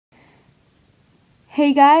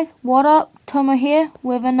Hey guys, what up? Tomo here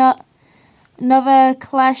with another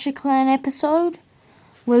Clash of Clan episode.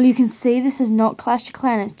 Well, you can see this is not Clash of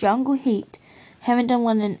Clan, it's Jungle Heat. Haven't done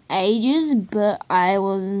one in ages, but I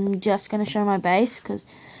was just going to show my base because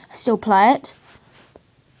I still play it.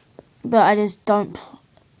 But I just don't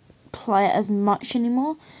play it as much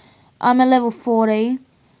anymore. I'm at level 40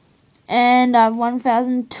 and I have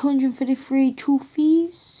 1,253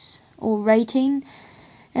 trophies or rating.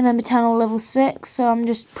 And I'm eternal level 6, so I'm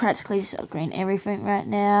just practically just upgrading everything right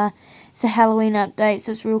now. It's a Halloween update,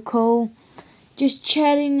 so it's real cool. Just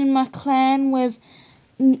chatting in my clan with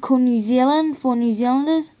called New Zealand for New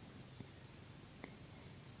Zealanders.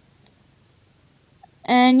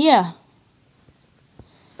 And yeah.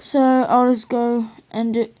 So I'll just go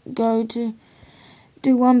and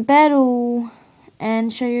do one battle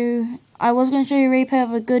and show you. I was going to show you a replay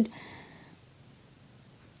of a good.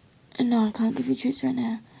 No, I can't give you truths right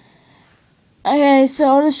now. Okay, so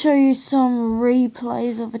I'll just show you some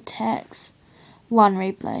replays of attacks. One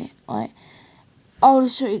replay. I'll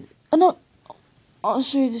just show you. Oh no, I'll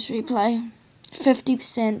show you this replay.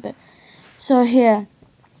 50%, but so here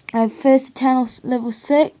I have first eternal level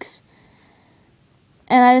 6,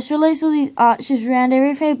 and I just released all these archers around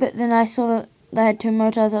everything. But then I saw that they had 2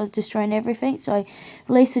 mortars that was destroying everything, so I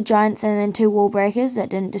released the giants and then 2 wall breakers that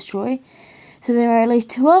didn't destroy. So then I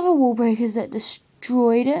released 2 other wall breakers that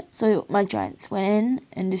destroyed it. So my giants went in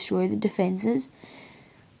and destroyed the defenses.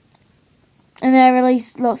 And then I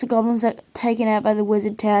released lots of goblins that got taken out by the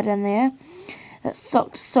wizard tower down there. That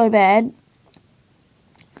sucked so bad.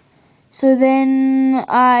 So then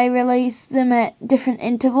I released them at different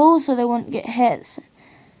intervals so they wouldn't get hits.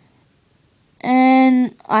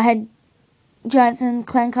 And I had giants in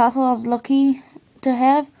Clan Castle I was lucky to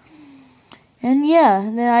have. And yeah,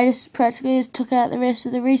 then I just practically just took out the rest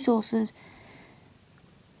of the resources.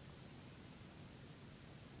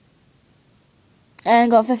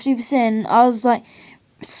 And got 50%. I was like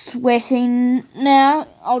sweating now.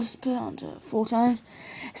 I'll just put it on to 4 times.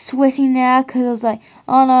 Sweating now because I was like,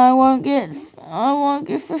 oh no, I won't get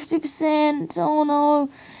 50%. Oh no.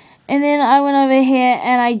 And then I went over here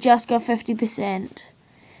and I just got 50%.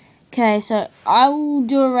 Okay, so I will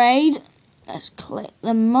do a raid. Let's collect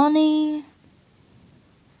the money.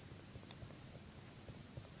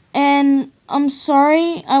 And I'm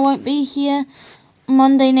sorry I won't be here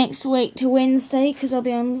Monday next week to Wednesday because I'll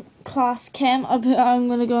be on class camp. I'm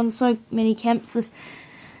going to go on so many camps this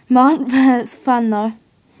month, but it's fun though.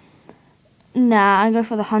 Nah, I go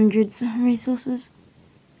for the hundreds of resources.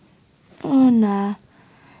 Oh nah.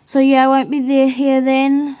 So yeah, I won't be here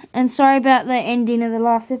then. And sorry about the ending of the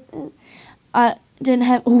last episode. I didn't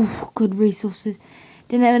have good resources.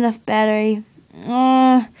 Didn't have enough battery.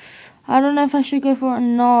 I don't know if I should go for it or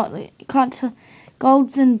not. Can't tell.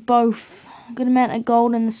 Gold's in both. Good amount of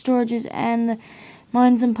gold in the storages and the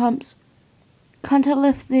mines and pumps. Can't tell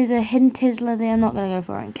if there's a hidden Tesla there. I'm not going to go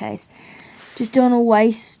for it in case. Just doing a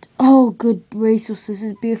waste. Oh, good resources.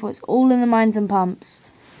 This is beautiful. It's all in the mines and pumps.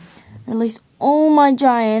 Release all my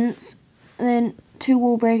giants. And then 2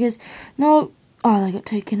 wall breakers. No. Oh, they got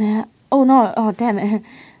taken out. Oh, no. Oh, damn it.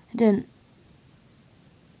 I didn't.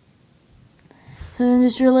 So then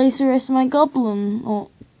just release the rest of my goblin.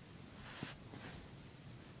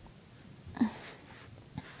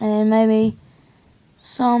 And then maybe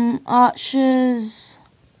some archers.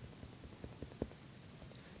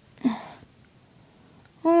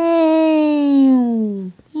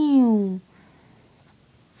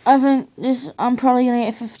 I think I'm probably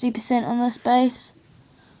going to get 50% on this base.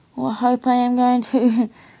 Or I hope I am going to.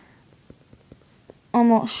 I'm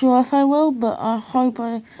not sure if I will, but I hope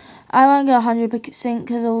I won't go 100%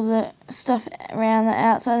 because all the stuff around the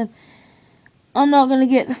outside. I'm not going to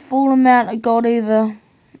get the full amount of gold either.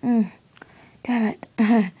 Damn it.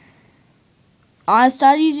 I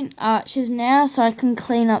started using archers now so I can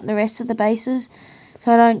clean up the rest of the bases.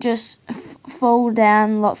 So I don't just fall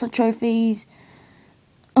down lots of trophies.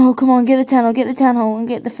 Oh, come on, get the town hall and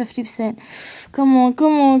get the 50%. Come on,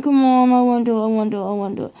 I won't do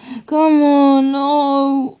it. Come on,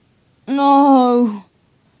 no.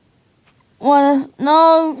 What else?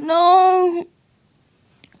 No.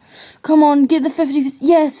 Come on, get the 50%.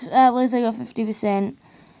 Yes, at least I got 50%.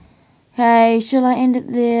 Okay, shall I end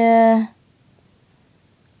it there?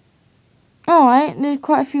 Alright, there's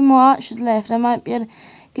quite a few more archers left. I might be able to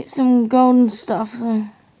get some golden stuff. So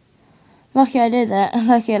lucky I did that.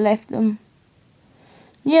 Lucky I left them.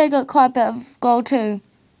 Yeah, I got quite a bit of gold too.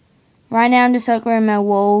 Right now I'm just upgrading my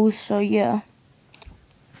walls, so yeah.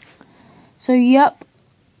 So yep.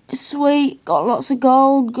 Sweet, got lots of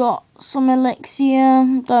gold, got some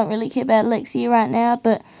elixir. Don't really care about elixir right now,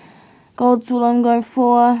 but Gold's what I'm going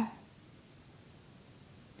for.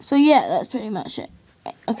 So yeah, that's pretty much it.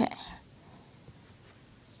 Okay.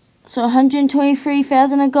 So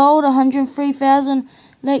 123,000 of gold, 103,000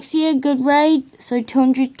 Lexia, good raid. So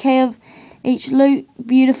 200k of each loot,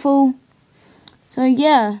 beautiful. So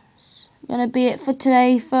yeah, it's gonna be it for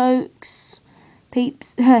today, folks,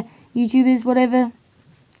 peeps, YouTubers, whatever.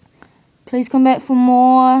 Please come back for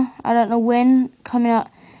more. I don't know when, coming out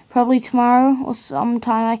probably tomorrow or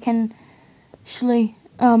sometime. I can actually,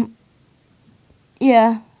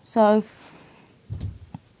 yeah. So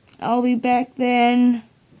I'll be back then.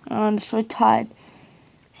 I'm so tired.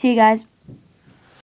 See you guys.